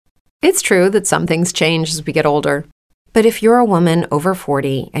It's true that some things change as we get older. But if you're a woman over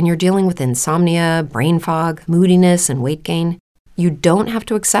 40 and you're dealing with insomnia, brain fog, moodiness, and weight gain, you don't have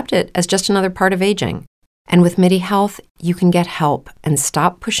to accept it as just another part of aging. And with MIDI Health, you can get help and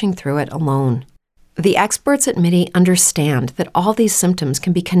stop pushing through it alone. The experts at MIDI understand that all these symptoms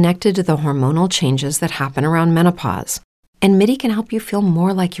can be connected to the hormonal changes that happen around menopause, and MIDI can help you feel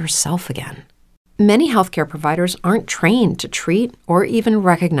more like yourself again. Many healthcare providers aren't trained to treat or even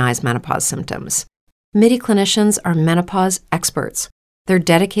recognize menopause symptoms. MIDI clinicians are menopause experts. They're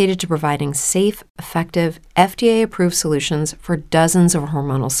dedicated to providing safe, effective, FDA-approved solutions for dozens of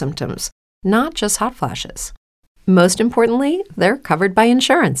hormonal symptoms, not just hot flashes. Most importantly, they're covered by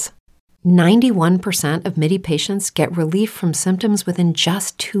insurance. 91% of MIDI patients get relief from symptoms within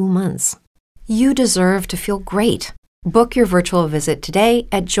just 2 months. You deserve to feel great. Book your virtual visit today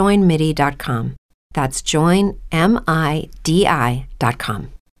at joinmidi.com. That's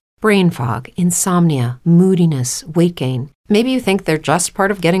joinmidi.com. Brain fog, insomnia, moodiness, weight gain. Maybe you think they're just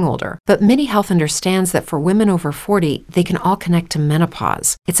part of getting older, but MIDI Health understands that for women over 40, they can all connect to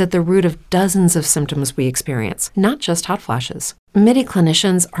menopause. It's at the root of dozens of symptoms we experience, not just hot flashes. MIDI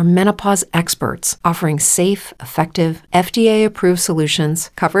clinicians are menopause experts, offering safe, effective, FDA-approved solutions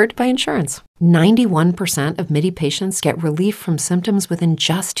covered by insurance. 91% of MIDI patients get relief from symptoms within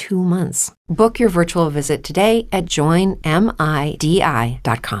just 2 months. Book your virtual visit today at joinmidi.com.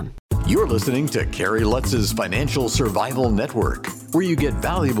 You're listening to Carrie Lutz's Financial Survival Network, where you get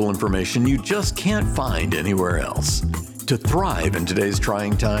valuable information you just can't find anywhere else. To thrive in today's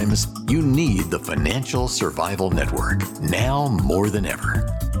trying times, you need the Financial Survival Network, now more than ever.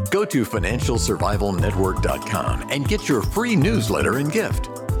 Go to financialsurvivalnetwork.com and get your free newsletter and gift.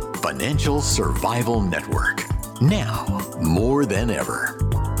 Financial Survival Network, now more than ever.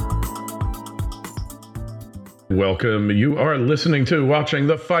 Welcome. You are listening to, watching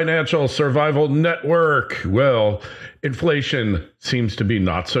the Financial Survival Network. Well, inflation seems to be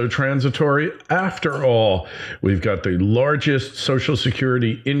not so transitory after all. We've got the largest Social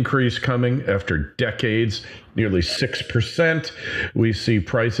Security increase coming after decades, nearly 6%. We see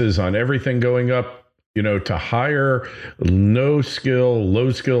prices on everything going up, to hire no-skill,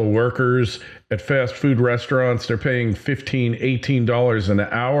 low-skill workers at fast food restaurants. They're paying $15, $18 an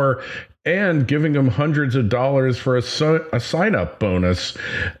hour and giving them hundreds of dollars for a sign-up bonus.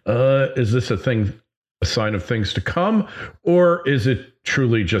 Is this a sign of things to come, or is it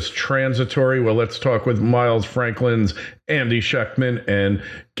truly just transitory? Well, let's talk with Miles Franklin's Andy Schectman and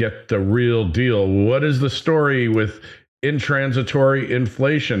get the real deal. What is the story with intransitory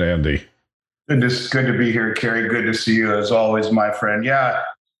inflation, Andy? Good to be here, Kerry. Good to see you as always, my friend. Yeah,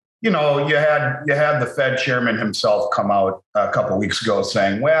 you had the Fed chairman himself come out a couple of weeks ago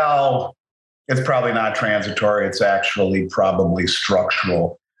saying, well, it's probably not transitory. It's actually probably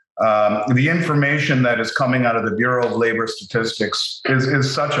structural. The information that is coming out of the Bureau of Labor Statistics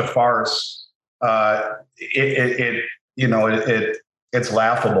is such a farce. It's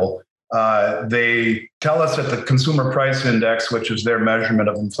laughable. They tell us that the Consumer Price Index, which is their measurement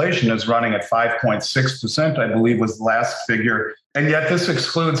of inflation, is running at 5.6%, I believe was the last figure. And yet this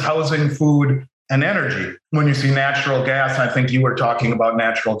excludes housing, food, and energy. When you see natural gas, I think you were talking about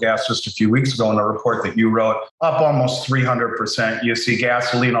natural gas just a few weeks ago in a report that you wrote, up almost 300%. You see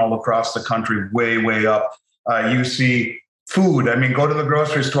gasoline all across the country way, way up. You see food. I mean, go to the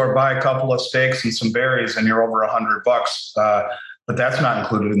grocery store, buy a couple of steaks and some berries, and you're over $100. But that's not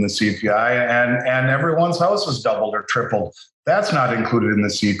included in the CPI. And everyone's house has doubled or tripled. That's not included in the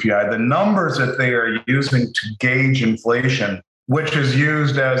CPI. The numbers that they are using to gauge inflation, which is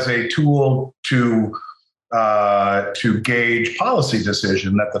used as a tool to gauge policy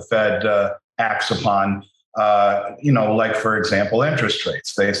decision that the Fed acts upon, like, for example, interest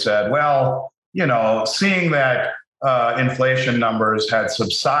rates. They said, well, seeing that inflation numbers had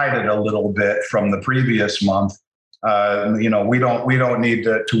subsided a little bit from the previous month, we don't need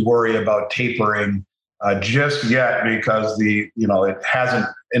to worry about tapering just yet because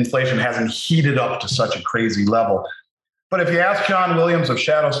inflation hasn't heated up to such a crazy level. But if you ask John Williams of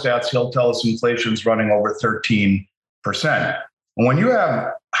Shadow Stats, he'll tell us inflation's running over 13%. And when you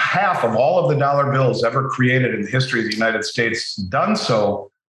have half of all of the dollar bills ever created in the history of the United States done so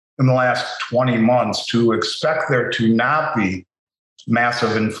in the last 20 months, to expect there to not be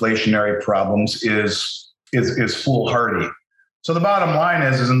massive inflationary problems is foolhardy. So the bottom line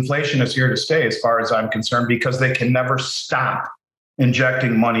is inflation is here to stay as far as I'm concerned, because they can never stop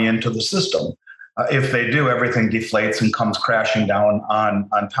injecting money into the system. If they do, everything deflates and comes crashing down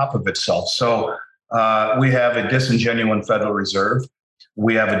on top of itself. So we have a disingenuine Federal Reserve.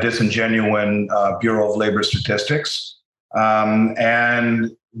 We have a disingenuine Bureau of Labor Statistics.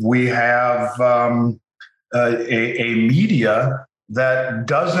 And we have a media that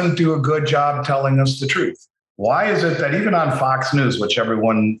doesn't do a good job telling us the truth. Why is it that even on Fox News, which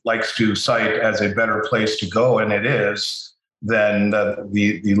everyone likes to cite as a better place to go, and it is, than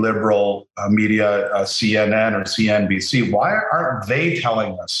the liberal media, CNN or CNBC, why aren't they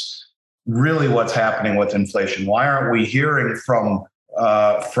telling us really what's happening with inflation? Why aren't we hearing from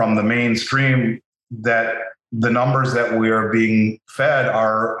the mainstream that the numbers that we are being fed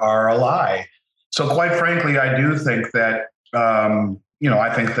are a lie? So quite frankly, I do think that,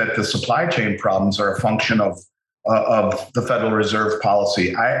 I think that the supply chain problems are a function of the Federal Reserve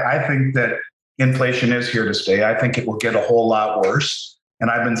policy. I think that inflation is here to stay. I think it will get a whole lot worse.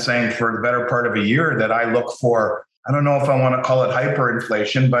 And I've been saying for the better part of a year that I look for, I don't know if I want to call it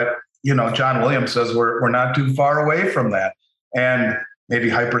hyperinflation, but John Williams says we're not too far away from that. And maybe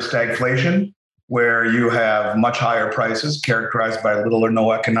hyperstagflation, where you have much higher prices characterized by little or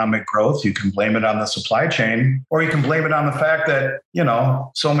no economic growth. You can blame it on the supply chain, or you can blame it on the fact that,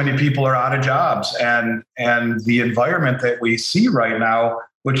 so many people are out of jobs, and the environment that we see right now,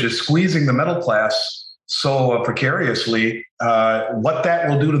 which is squeezing the middle class so precariously, what that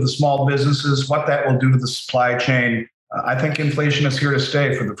will do to the small businesses, what that will do to the supply chain. I think inflation is here to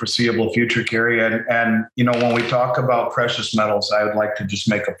stay for the foreseeable future, Carrie. And when we talk about precious metals, I would like to just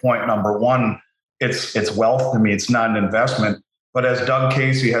make a point. Number one, it's wealth to me. It's not an investment. But as Doug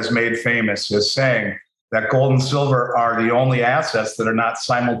Casey has made famous, is saying that gold and silver are the only assets that are not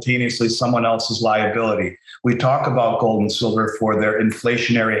simultaneously someone else's liability. We talk about gold and silver for their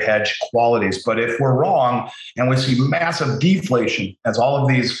inflationary hedge qualities. But if we're wrong and we see massive deflation as all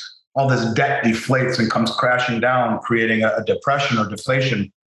this debt deflates and comes crashing down, creating a depression or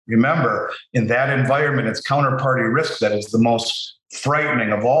deflation, remember, in that environment, it's counterparty risk that is the most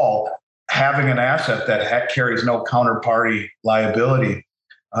frightening of all. Having an asset that carries no counterparty liability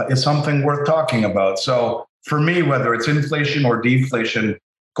is something worth talking about. So for me, whether it's inflation or deflation,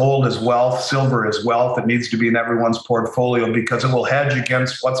 gold is wealth, silver is wealth. It needs to be in everyone's portfolio because it will hedge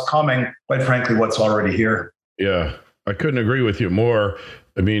against what's coming, quite frankly, what's already here. Yeah, I couldn't agree with you more.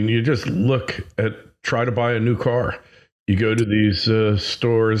 I mean, you just try to buy a new car. You go to these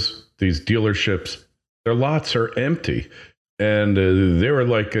stores, these dealerships, their lots are empty. And they were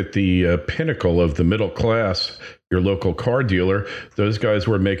like at the pinnacle of the middle class, your local car dealer. Those guys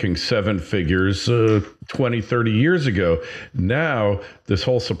were making seven figures 20, 30 years ago. Now, this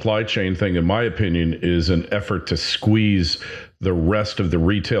whole supply chain thing, in my opinion, is an effort to squeeze the rest of the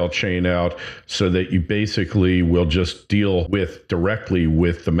retail chain out so that you basically will just deal directly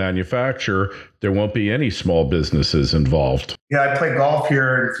with the manufacturer. There won't be any small businesses involved. Yeah, I play golf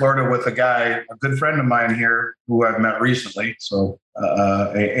here in Florida with a good friend of mine here who I've met recently. So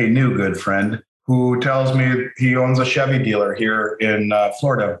a new good friend who tells me he owns a Chevy dealer here in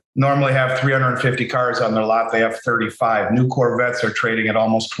Florida. Normally have 350 cars on their lot. They have 35. New Corvettes are trading at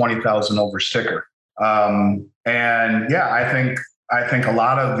almost $20,000 over sticker. And yeah, I think a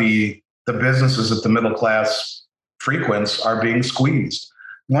lot of the businesses that the middle class frequents are being squeezed.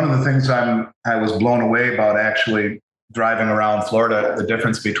 One of the things I was blown away about actually driving around Florida, the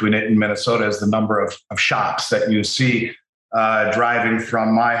difference between it and Minnesota is the number of shops that you see driving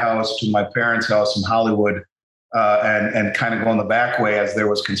from my house to my parents' house in Hollywood and kind of going the back way as there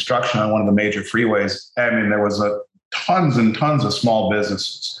was construction on one of the major freeways. I mean, there was tons and tons of small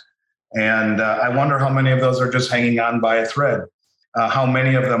businesses. And I wonder how many of those are just hanging on by a thread. How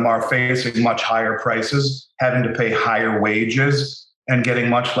many of them are facing much higher prices, having to pay higher wages, and getting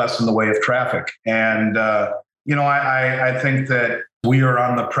much less in the way of traffic. And, I think that we are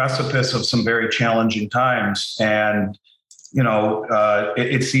on the precipice of some very challenging times. And,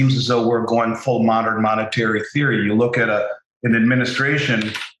 it seems as though we're going full modern monetary theory. You look at an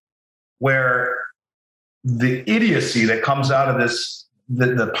administration where the idiocy that comes out of this,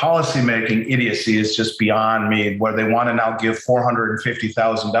 the policymaking idiocy is just beyond me, where they want to now give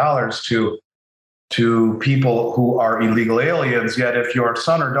 $450,000 to people who are illegal aliens. Yet if your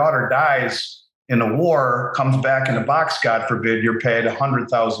son or daughter dies in a war, comes back in a box, God forbid, you're paid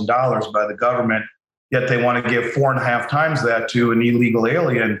 $100,000 by the government. Yet they want to give 4.5 times that to an illegal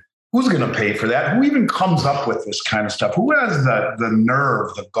alien. Who's going to pay for that? Who even comes up with this kind of stuff? Who has the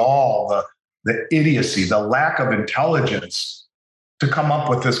nerve, the gall, the idiocy, the lack of intelligence to come up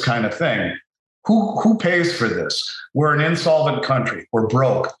with this kind of thing? Who pays for this? We're an insolvent country. We're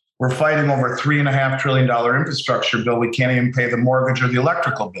broke. We're fighting over $3.5 trillion infrastructure bill. We can't even pay the mortgage or the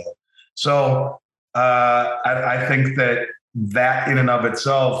electrical bill. So I think that in and of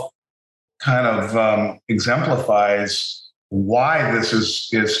itself kind of exemplifies why this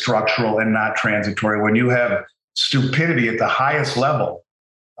is structural and not transitory. When you have stupidity at the highest level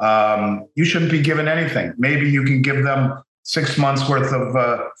you shouldn't be given anything. Maybe you can give them 6 months worth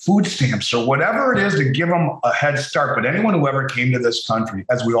of food stamps or whatever it is to give them a head start. But anyone who ever came to this country,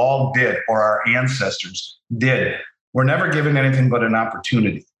 as we all did, or our ancestors did, were never given anything but an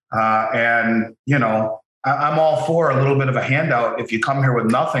opportunity. And, you know, I'm all for a little bit of a handout if you come here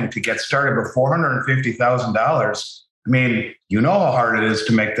with nothing to get started. But $450,000, I mean, you know how hard it is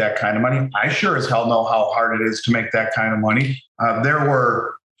to make that kind of money. I sure as hell know how hard it is to make that kind of money.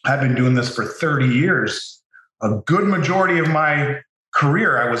 I've been doing this for 30 years. A good majority of my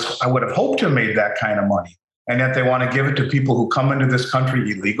career, I would have hoped to have made that kind of money. And yet they want to give it to people who come into this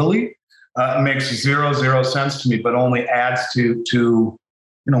country illegally. It makes zero sense to me, but only adds to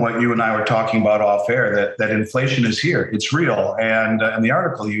you know what you and I were talking about off air, that inflation is here. It's real. And in the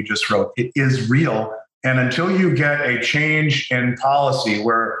article you just wrote, it is real. And until you get a change in policy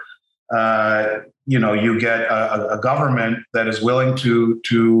where you know, you get a government that is willing to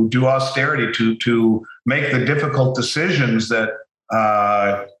do austerity, to make the difficult decisions that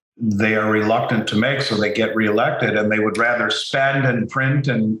they are reluctant to make, so they get reelected, and they would rather spend and print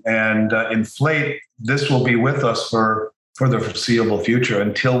and inflate. This will be with us for the foreseeable future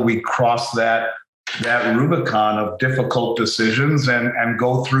until we cross that Rubicon of difficult decisions and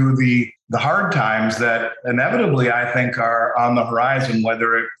go through the hard times that inevitably I think are on the horizon,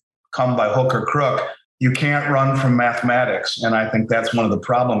 whether it come by hook or crook. You can't run from mathematics. And I think that's one of the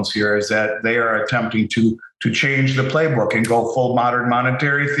problems here, is that they are attempting to change the playbook and go full modern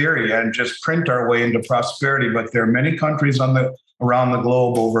monetary theory and just print our way into prosperity. But there are many countries around the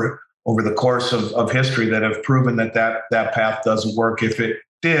globe over the course of history that have proven that path doesn't work. If it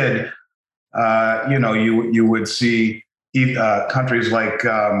did, you know, you would see countries like,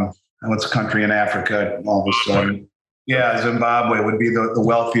 what's a country in Africa all of a sudden? Yeah, Zimbabwe would be the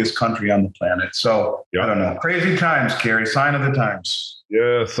wealthiest country on the planet. So I don't know. Crazy times, Kerry. Sign of the times.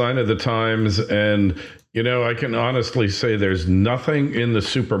 Yeah, sign of the times. And, you know, I can honestly say there's nothing in the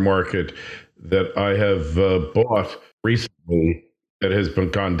supermarket that I have bought recently that has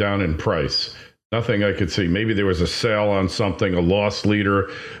gone down in price. Nothing I could see. Maybe there was a sale on something, a loss leader,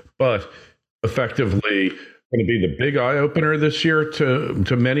 but effectively going to be the big eye-opener this year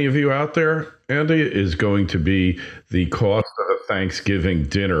to many of you out there, Andy, is going to be the cost of a Thanksgiving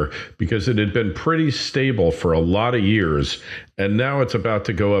dinner, because it had been pretty stable for a lot of years, and now it's about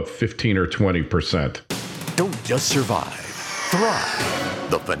to go up 15 or 20%. Don't just survive, thrive.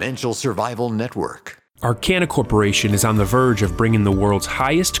 The Financial Survival Network. Arcana Corporation is on the verge of bringing the world's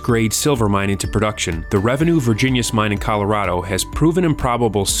highest grade silver mine into production. The Revenue Virginius mine in Colorado has proven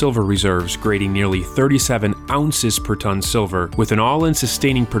improbable silver reserves grading nearly 37 ounces per ton silver, with an all-in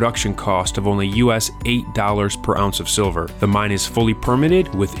sustaining production cost of only US $8 per ounce of silver. The mine is fully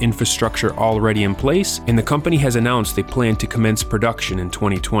permitted with infrastructure already in place, and the company has announced they plan to commence production in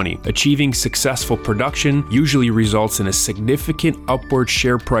 2020. Achieving successful production usually results in a significant upward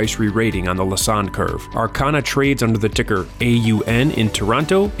share price re-rating on the Lassonde curve. Arcana trades under the ticker AUN in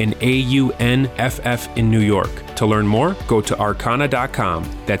Toronto and AUNFF in New York. To learn more, go to arcana.com.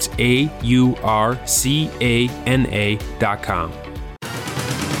 That's AURCANA.com.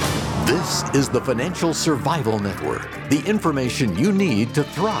 This is the Financial Survival Network, the information you need to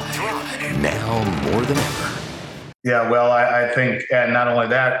thrive now more than ever. Yeah, well, I think, and not only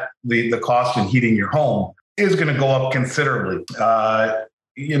that, the cost in heating your home is going to go up considerably.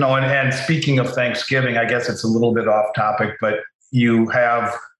 You know, and speaking of Thanksgiving, I guess it's a little bit off topic, but you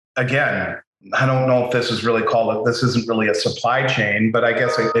have, again, I don't know if this is really this isn't really a supply chain, but I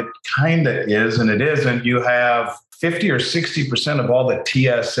guess it kind of is and it isn't. You have 50 or 60% of all the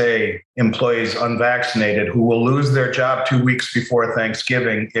TSA employees unvaccinated who will lose their job 2 weeks before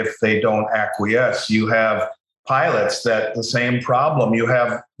Thanksgiving if they don't acquiesce. You have pilots that the same problem. You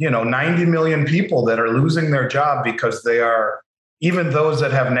have, 90 million people that are losing their job because they are, even those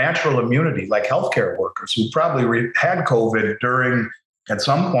that have natural immunity, like healthcare workers who probably had COVID at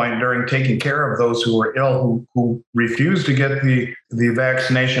some point during taking care of those who were ill, who refused to get the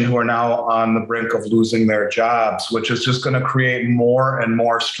vaccination, who are now on the brink of losing their jobs, which is just going to create more and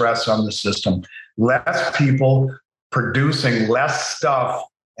more stress on the system. Less people producing less stuff,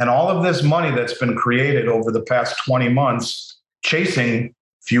 and all of this money that's been created over the past 20 months chasing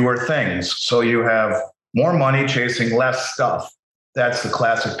fewer things. So you have more money chasing less stuff. That's the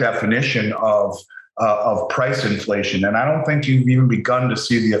classic definition of price inflation. And I don't think you've even begun to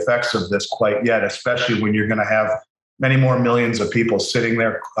see the effects of this quite yet, especially when you're going to have many more millions of people sitting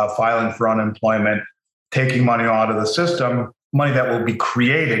there filing for unemployment, taking money out of the system, money that will be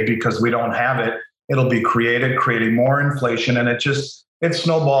created because we don't have it. It'll be created, creating more inflation. And it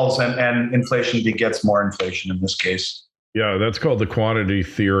snowballs and inflation begets more inflation in this case. Yeah, that's called the quantity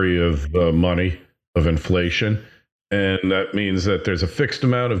theory of money, of inflation. And that means that there's a fixed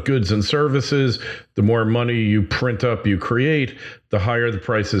amount of goods and services. The more money you print up, you create, the higher the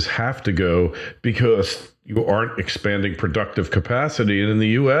prices have to go because you aren't expanding productive capacity. And in the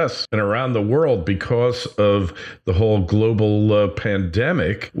US and around the world, because of the whole global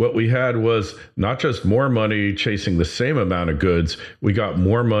pandemic, what we had was not just more money chasing the same amount of goods, we got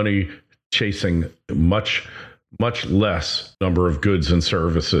more money chasing much less number of goods and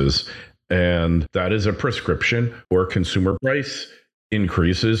services. And that is a prescription for consumer price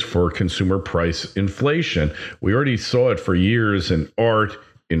increases, for consumer price inflation. We already saw it for years in art,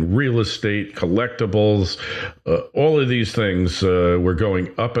 in real estate, collectibles, all of these things were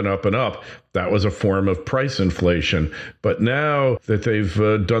going up and up and up. That was a form of price inflation. But now that they've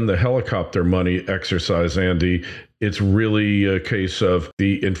done the helicopter money exercise, Andy, it's really a case of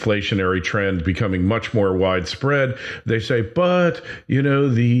the inflationary trend becoming much more widespread. They say, but,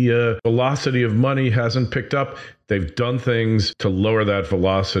 the velocity of money hasn't picked up. They've done things to lower that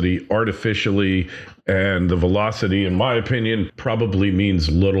velocity artificially. And the velocity, in my opinion, probably means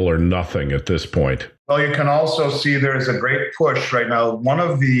little or nothing at this point. Well, you can also see there's a great push right now. One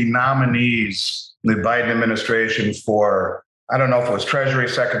of the nominees, the Biden administration for, I don't know if it was Treasury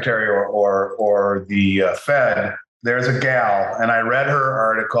Secretary or the Fed, there's a gal, and I read her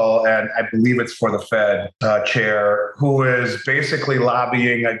article, and I believe it's for the Fed chair, who is basically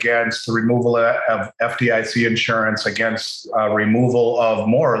lobbying against the removal of FDIC insurance, against removal of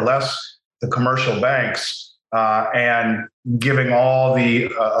more or less the commercial banks, and giving all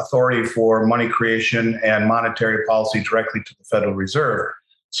the authority for money creation and monetary policy directly to the Federal Reserve.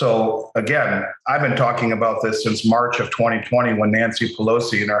 So again, I've been talking about this since March of 2020 when Nancy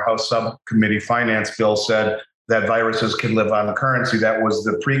Pelosi in our House Subcommittee Finance bill said that viruses can live on currency. That was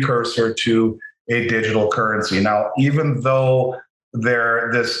the precursor to a digital currency. Now, even though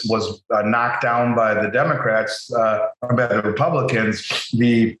this was knocked down by the Democrats or by the Republicans,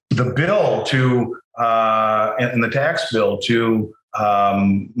 the bill to and the tax bill to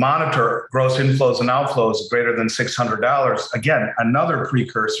monitor gross inflows and outflows greater than $600. Again, another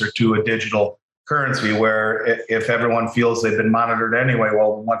precursor to a digital currency where if everyone feels they've been monitored anyway,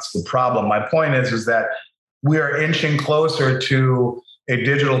 well, what's the problem? My point is that we are inching closer to a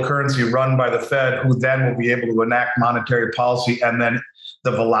digital currency run by the Fed, who then will be able to enact monetary policy, and then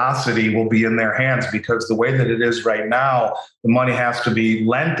the velocity will be in their hands, because the way that it is right now, the money has to be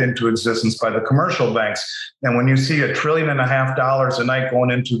lent into existence by the commercial banks. And when you see $1.5 trillion a night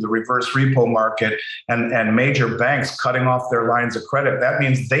going into the reverse repo market and major banks cutting off their lines of credit, that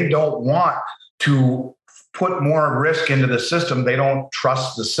means they don't want to put more risk into the system. They don't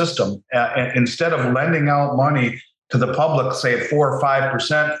trust the system. And instead of lending out money to the public, say 4 or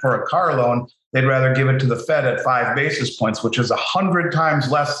 5% for a car loan, they'd rather give it to the Fed at 5 basis points, which is 100 times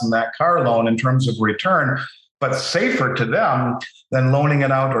less than that car loan in terms of return, but safer to them than loaning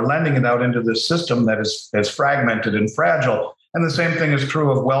it out or lending it out into this system that is fragmented and fragile. And the same thing is true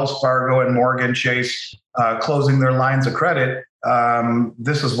of Wells Fargo and Morgan Chase closing their lines of credit.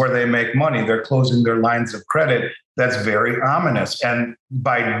 This is where they make money. They're closing their lines of credit. That's very ominous. And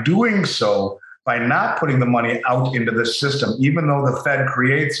by doing so, by not putting the money out into the system, even though the Fed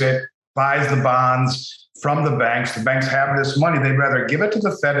creates it, buys the bonds from the banks have this money, they'd rather give it to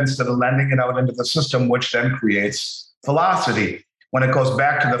the Fed instead of lending it out into the system, which then creates velocity. When it goes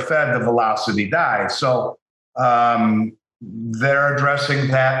back to the Fed, the velocity dies. So they're addressing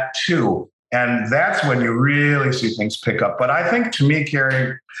that too. And that's when you really see things pick up. But I think, to me,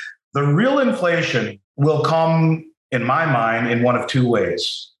 Kerry, the real inflation will come, in my mind, in one of two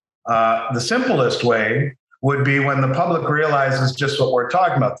ways. The simplest way would be when the public realizes just what we're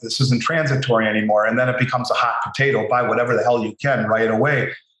talking about. This isn't transitory anymore. And then it becomes a hot potato. Buy whatever the hell you can right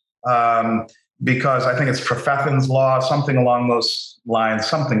away. Because I think it's Trefethen's law, something along those lines,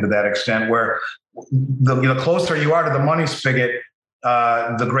 something to that extent, where the closer you are to the money spigot,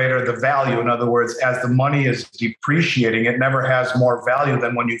 the greater the value. In other words, as the money is depreciating, it never has more value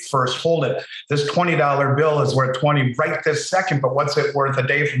than when you first hold it. This $20 bill is worth 20 right this second, but what's it worth a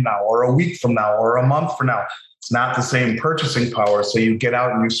day from now or a week from now or a month from now? It's not the same purchasing power. So you get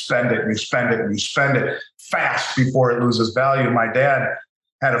out and you spend it and you spend it and you spend it fast before it loses value. My dad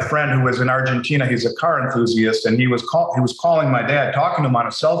had a friend who was in Argentina. He's a car enthusiast, and he was calling my dad, talking to him on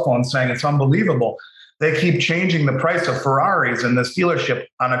a cell phone, saying it's unbelievable. They keep changing the price of Ferraris in this dealership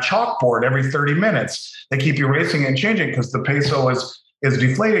on a chalkboard every 30 minutes. They keep erasing and changing because the peso is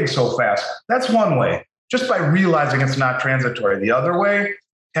deflating so fast. That's one way, just by realizing it's not transitory. The other way,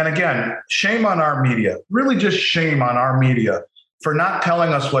 and again, shame on our media, really just shame on our media for not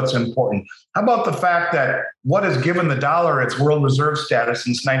telling us what's important? How about the fact that what has given the dollar its world reserve status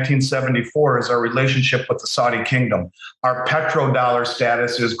since 1974 is our relationship with the Saudi kingdom. Our petrodollar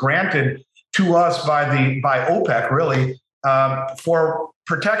status is granted to us by OPEC, really, for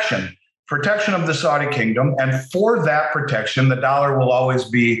protection of the Saudi kingdom. And for that protection, the dollar will always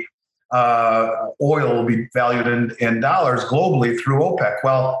be, oil will be valued in dollars globally through OPEC.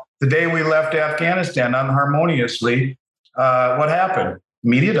 Well, the day we left Afghanistan unharmoniously, what happened?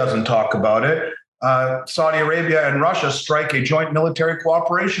 Media doesn't talk about it. Saudi Arabia and Russia strike a joint military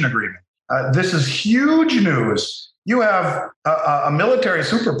cooperation agreement. This is huge news. You have a military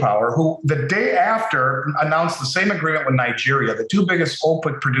superpower who the day after announced the same agreement with Nigeria, the two biggest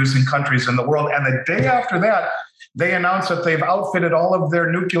OPEC producing countries in the world. And the day after that, they announced that they've outfitted all of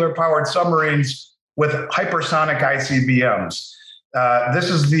their nuclear powered submarines with hypersonic ICBMs. This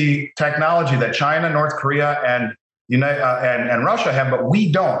is the technology that China, North Korea, and Russia have, but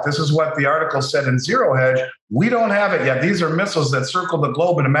we don't. This is what the article said in Zero Hedge. We don't have it yet. These are missiles that circle the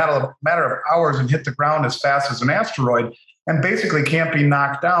globe in a matter of hours and hit the ground as fast as an asteroid and basically can't be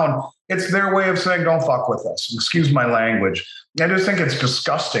knocked down. It's their way of saying, don't fuck with us. Excuse my language. I just think it's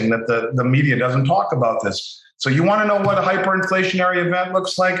disgusting that the media doesn't talk about this. So you want to know what a hyperinflationary event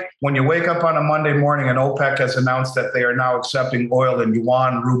looks like? When you wake up on a Monday morning and OPEC has announced that they are now accepting oil in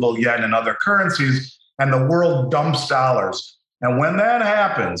yuan, ruble, yen, and other currencies, and the world dumps dollars. And when that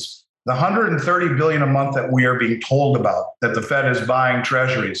happens, the $130 billion a month that we are being told about, that the Fed is buying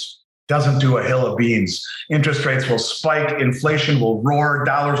treasuries, doesn't do a hill of beans. Interest rates will spike, inflation will roar,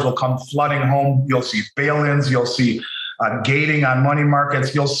 dollars will come flooding home. You'll see bail-ins, you'll see gating on money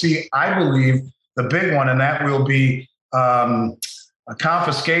markets. You'll see, I believe, the big one, and that will be a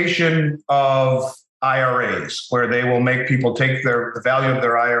confiscation of IRAs, where they will make people take the value of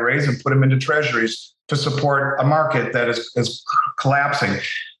their IRAs and put them into treasuries to support a market that is collapsing.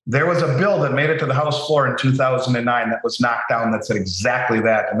 There was a bill that made it to the House floor in 2009 that was knocked down that said exactly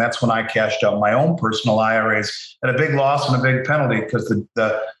that. And that's when I cashed out my own personal IRAs at a big loss and a big penalty because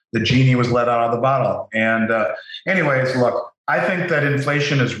the genie was let out of the bottle. And anyways, look, I think that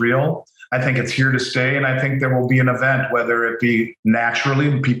inflation is real. I think it's here to stay. And I think there will be an event, whether it be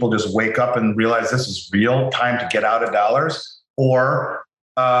naturally, people just wake up and realize this is real, time to get out of dollars, or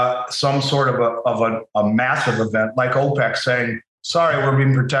some sort of a massive event like OPEC saying, sorry, we're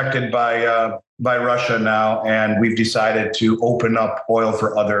being protected by Russia now, and we've decided to open up oil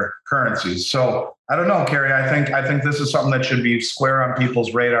for other currencies. So I don't know, Kerry. I think this is something that should be square on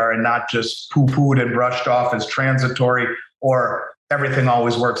people's radar and not just poo-pooed and brushed off as transitory or everything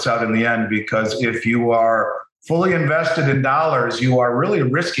always works out in the end. Because if you are fully invested in dollars, you are really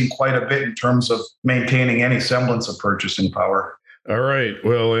risking quite a bit in terms of maintaining any semblance of purchasing power. All right.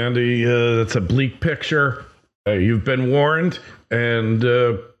 Well, Andy, that's a bleak picture. You've been warned, and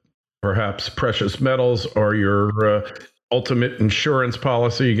perhaps precious metals are your ultimate insurance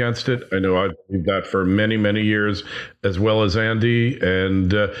policy against it. I know I've believed that for many, many years, as well as Andy.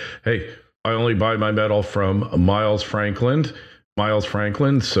 And hey, I only buy my metal from Miles Franklin.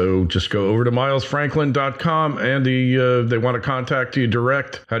 So just go over to milesfranklin.com. Andy, they want to contact you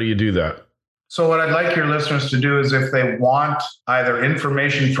direct. How do you do that? So what I'd like your listeners to do is, if they want either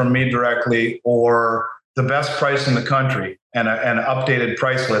information from me directly or the best price in the country and an updated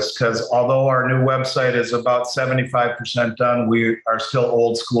price list, because although our new website is about 75% done, we are still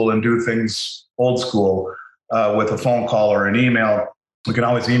old school and do things old school with a phone call or an email. You can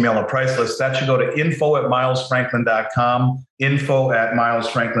always email a price list. That should go to info@milesfranklin.com,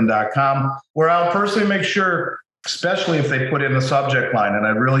 info@milesfranklin.com, where I'll personally make sure, especially if they put in the subject line, and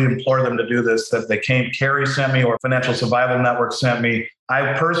I really implore them to do this, that they Kerry sent me or Financial Survival Network sent me.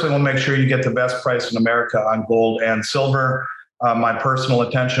 I personally will make sure you get the best price in America on gold and silver, my personal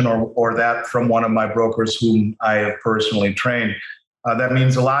attention or that from one of my brokers whom I have personally trained. That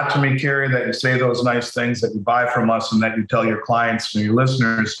means a lot to me, Kerry, that you say those nice things, that you buy from us, and that you tell your clients and your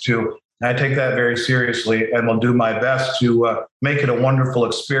listeners to. I take that very seriously and will do my best to make it a wonderful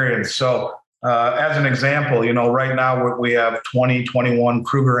experience. So as an example, right now we have 2021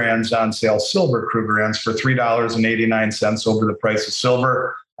 Krugerrands on sale, silver Krugerrands for $3.89 over the price of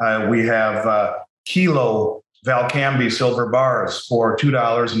silver. We have kilo Valcambi silver bars for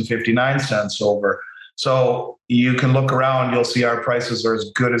 $2.59 over. So you can look around, you'll see our prices are as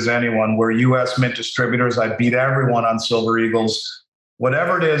good as anyone. We're U.S. Mint distributors. I beat everyone on Silver Eagles.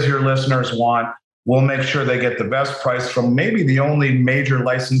 Whatever it is your listeners want, we'll make sure they get the best price from maybe the only major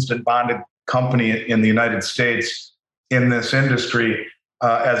licensed and bonded company in the United States in this industry,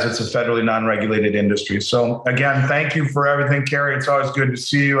 as it's a federally non-regulated industry. So again, thank you for everything, Kerry. It's always good to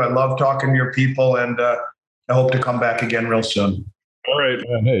see you. I love talking to your people, and I hope to come back again real soon. All right,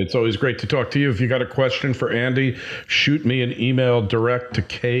 man. Hey, it's always great to talk to you. If you got a question for Andy, shoot me an email direct to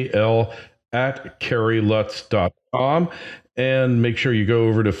kl@kerrylutz.com. And make sure you go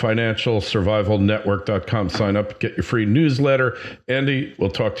over to financialsurvivalnetwork.com, sign up, get your free newsletter. Andy, we'll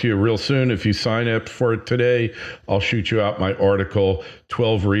talk to you real soon. If you sign up for it today, I'll shoot you out my article,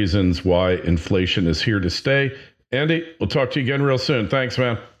 12 Reasons Why Inflation is Here to Stay. Andy, we'll talk to you again real soon. Thanks,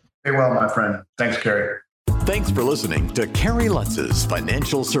 man. Very well, my friend. Thanks, Kerry. Thanks for listening to Kerry Lutz's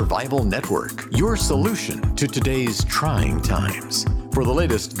Financial Survival Network, your solution to today's trying times. For the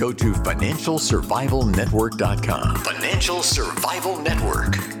latest, go to financialsurvivalnetwork.com. Financial Survival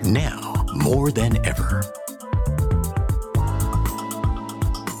Network, now more than ever.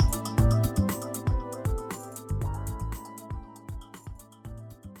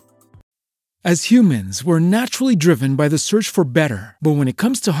 As humans, we're naturally driven by the search for better. But when it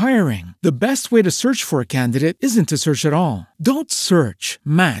comes to hiring, the best way to search for a candidate isn't to search at all. Don't search,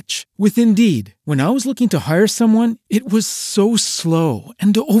 match with Indeed. When I was looking to hire someone, it was so slow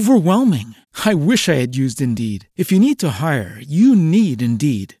and overwhelming. I wish I had used Indeed. If you need to hire, you need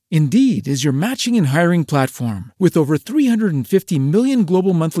Indeed. Indeed is your matching and hiring platform with over 350 million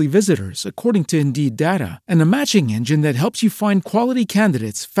global monthly visitors, according to Indeed data, and a matching engine that helps you find quality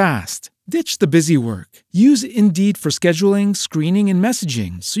candidates fast. Ditch the busy work. Use Indeed for scheduling, screening, and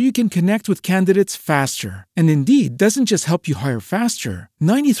messaging so you can connect with candidates faster. And Indeed doesn't just help you hire faster.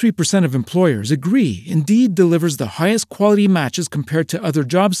 93% of employers agree Indeed delivers the highest quality matches compared to other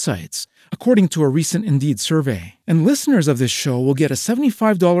job sites, according to a recent Indeed survey. And listeners of this show will get a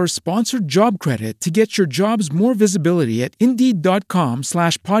 $75 sponsored job credit to get your jobs more visibility at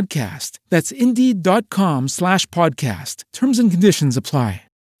Indeed.com/podcast. That's Indeed.com/podcast. Terms and conditions apply.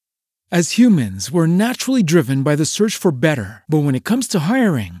 As humans, we're naturally driven by the search for better. But when it comes to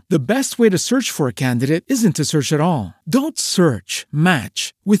hiring, the best way to search for a candidate isn't to search at all. Don't search,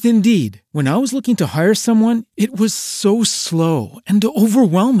 match with Indeed. When I was looking to hire someone, it was so slow and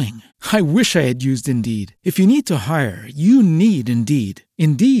overwhelming. I wish I had used Indeed. If you need to hire, you need Indeed.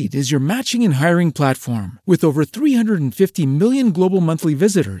 Indeed is your matching and hiring platform with over 350 million global monthly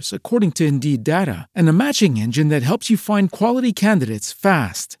visitors, according to Indeed data, and a matching engine that helps you find quality candidates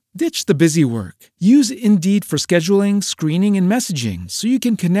fast. Ditch the busy work. Use Indeed for scheduling, screening, and messaging so you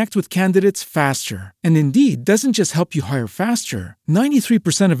can connect with candidates faster. And Indeed doesn't just help you hire faster.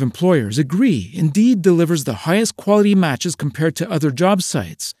 93% of employers agree Indeed delivers the highest quality matches compared to other job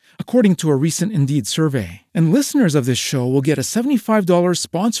sites, according to a recent Indeed survey. And listeners of this show will get a $75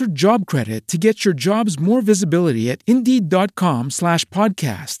 sponsored job credit to get your jobs more visibility at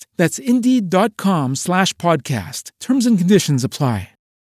Indeed.com/podcast. That's Indeed.com/podcast. Terms and conditions apply.